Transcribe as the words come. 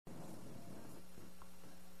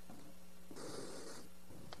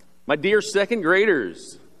My dear second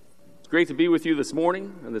graders, it's great to be with you this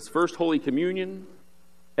morning on this first Holy Communion.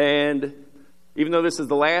 And even though this is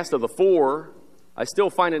the last of the 4, I still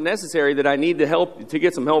find it necessary that I need to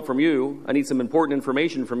get some help from you. I need some important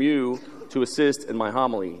information from you to assist in my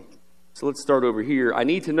homily. So let's start over here. I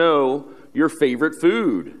need to know your favorite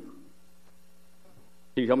food.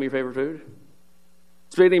 Can you tell me your favorite food?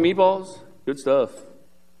 Spaghetti and meatballs? Good stuff.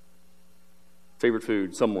 Favorite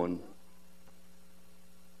food? Someone?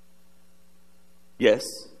 Yes.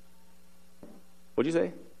 What'd you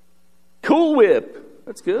say? Cool Whip.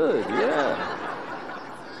 That's good. Yeah.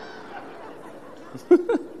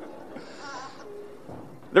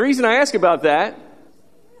 The reason I ask about that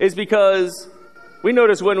is because we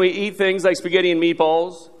notice when we eat things like spaghetti and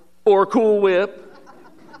meatballs or Cool Whip,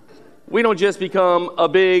 we don't just become a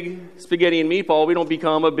big spaghetti and meatball. We don't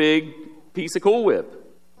become a big piece of Cool Whip.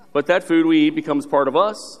 But that food we eat becomes part of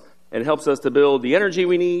us and helps us to build the energy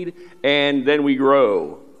we need, and then we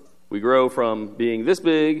grow. We grow from being this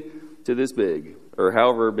big to this big, or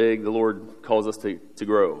however big the Lord calls us to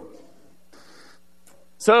grow.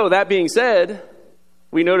 So, that being said,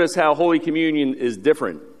 we notice how Holy Communion is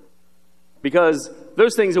different. Because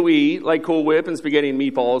those things that we eat, like Cool Whip and spaghetti and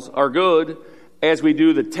meatballs, are good as we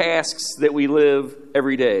do the tasks that we live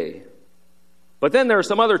every day. But then there are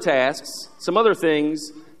some other tasks, some other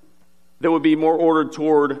things that would be more ordered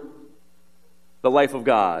toward the life of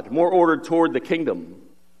God, more ordered toward the kingdom.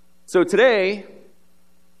 So today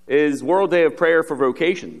is World Day of Prayer for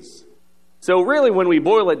Vocations. So really, when we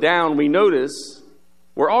boil it down, we notice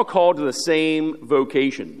we're all called to the same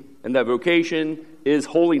vocation, and that vocation is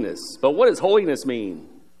holiness. But what does holiness mean?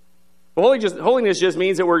 Well, holiness just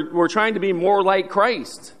means that we're trying to be more like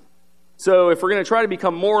Christ. So if we're going to try to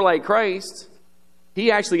become more like Christ,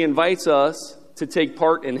 He actually invites us to take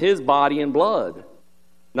part in His body and blood.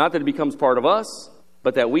 Not that it becomes part of us,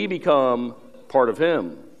 but that we become part of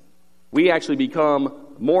Him. We actually become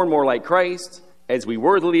more and more like Christ as we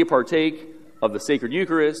worthily partake of the sacred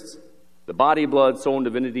Eucharist, the body, blood, soul, and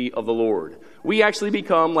divinity of the Lord. We actually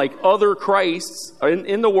become like other Christs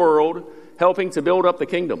in the world, helping to build up the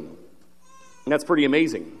kingdom. And that's pretty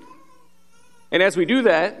amazing. And as we do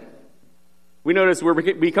that, we notice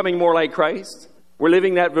we're becoming more like Christ. We're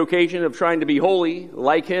living that vocation of trying to be holy,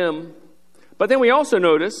 like Him. But then we also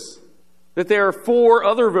notice that there are 4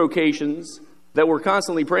 other vocations that we're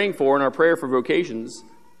constantly praying for in our prayer for vocations.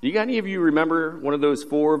 Do any of you remember one of those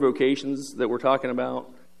 4 vocations that we're talking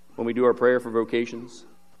about when we do our prayer for vocations?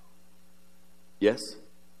 Yes?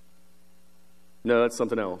 No, that's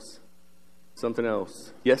something else. Something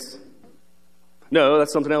else. Yes? No,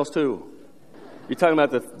 that's something else too. You're talking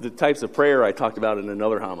about the types of prayer I talked about in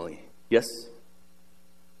another homily. Yes?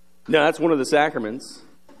 No, that's one of the sacraments.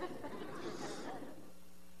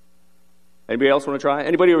 Anybody else want to try?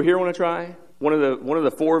 Anybody over here want to try? One of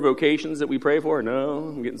the 4 vocations that we pray for? No,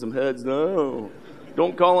 I'm getting some heads. No,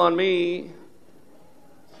 don't call on me.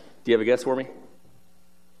 Do you have a guess for me?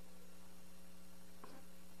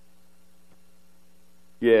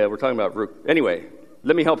 Yeah, we're talking about... Anyway,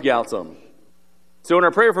 let me help you out some. So in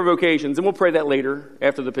our prayer for vocations, and we'll pray that later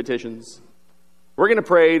after the petitions, we're going to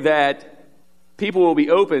pray that people will be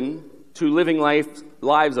open to living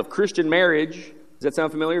lives of Christian marriage. Does that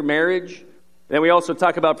sound familiar? Marriage. Then we also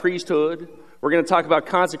talk about priesthood. We're going to talk about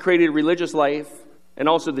consecrated religious life and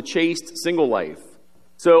also the chaste single life.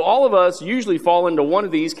 So all of us usually fall into one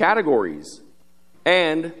of these categories.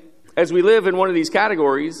 And as we live in one of these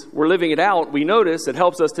categories, we're living it out, we notice it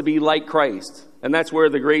helps us to be like Christ. And that's where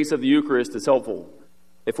the grace of the Eucharist is helpful.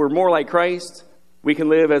 If we're more like Christ, we can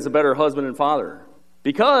live as a better husband and father.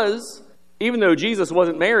 Because even though Jesus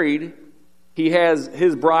wasn't married, He has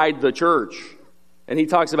His bride, the church. And He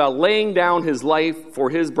talks about laying down His life for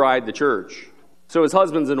His bride, the church. So as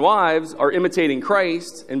husbands and wives are imitating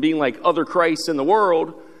Christ and being like other Christs in the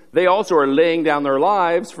world, they also are laying down their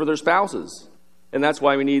lives for their spouses. And that's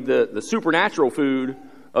why we need the supernatural food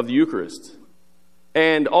of the Eucharist.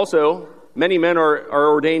 And also, many men are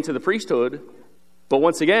ordained to the priesthood. But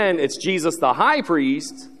once again, it's Jesus the high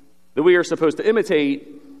priest that we are supposed to imitate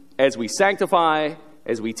as we sanctify,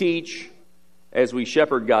 as we teach, as we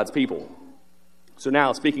shepherd God's people. So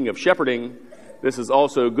now, speaking of shepherding, this is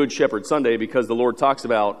also Good Shepherd Sunday because the Lord talks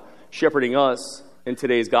about shepherding us in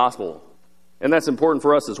today's gospel. And that's important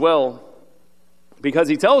for us as well because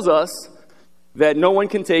He tells us that no one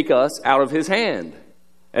can take us out of His hand.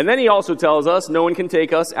 And then He also tells us no one can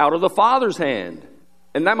take us out of the Father's hand.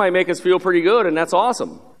 And that might make us feel pretty good, and that's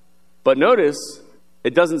awesome. But notice,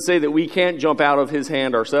 it doesn't say that we can't jump out of His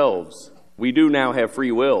hand ourselves. We do now have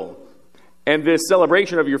free will. And this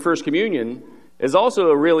celebration of your First Communion is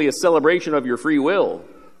also really a celebration of your free will.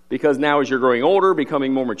 because now as you're growing older,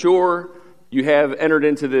 becoming more mature, you have entered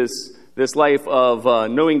into this life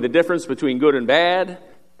of knowing the difference between good and bad,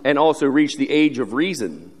 and also reached the age of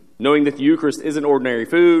reason, knowing that the Eucharist isn't ordinary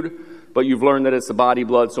food, but you've learned that it's the body,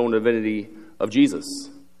 blood, soul, and divinity of Jesus.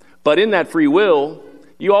 But in that free will,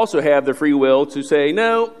 you also have the free will to say,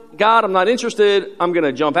 no, God, I'm not interested. I'm going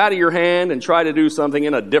to jump out of your hand and try to do something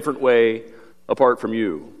in a different way apart from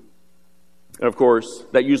you. And of course,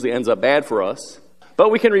 that usually ends up bad for us. But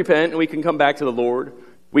we can repent and we can come back to the Lord.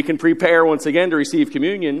 We can prepare once again to receive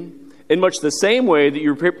communion in much the same way that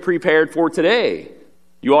you're prepared for today.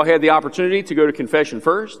 You all had the opportunity to go to confession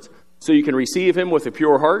first, so you can receive him with a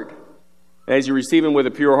pure heart. And as you receive him with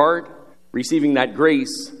a pure heart, receiving that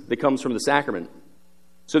grace that comes from the sacrament.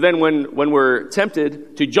 So then when we're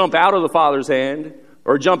tempted to jump out of the Father's hand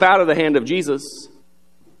or jump out of the hand of Jesus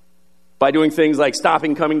by doing things like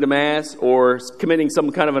stopping coming to Mass or committing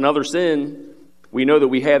some kind of another sin, we know that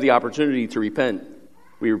we have the opportunity to repent.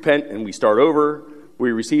 We repent and we start over.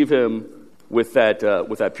 We receive him with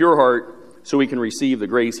that pure heart so we can receive the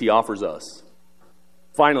grace he offers us.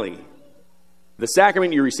 Finally, the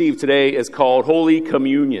sacrament you receive today is called Holy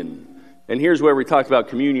Communion. And here's where we talked about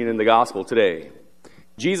communion in the gospel today.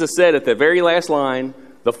 Jesus said at the very last line,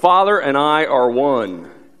 the Father and I are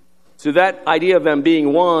one. So that idea of them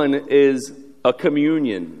being one is a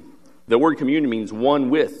communion. The word communion means one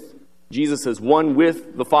with. Jesus is one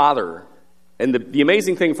with the Father. And the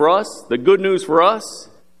amazing thing for us, the good news for us,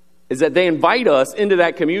 is that they invite us into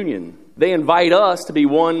that communion. They invite us to be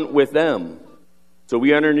one with them. So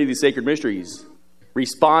we enter into these sacred mysteries,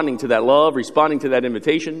 responding to that love, responding to that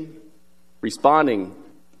invitation, responding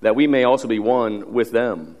that we may also be one with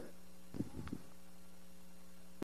them.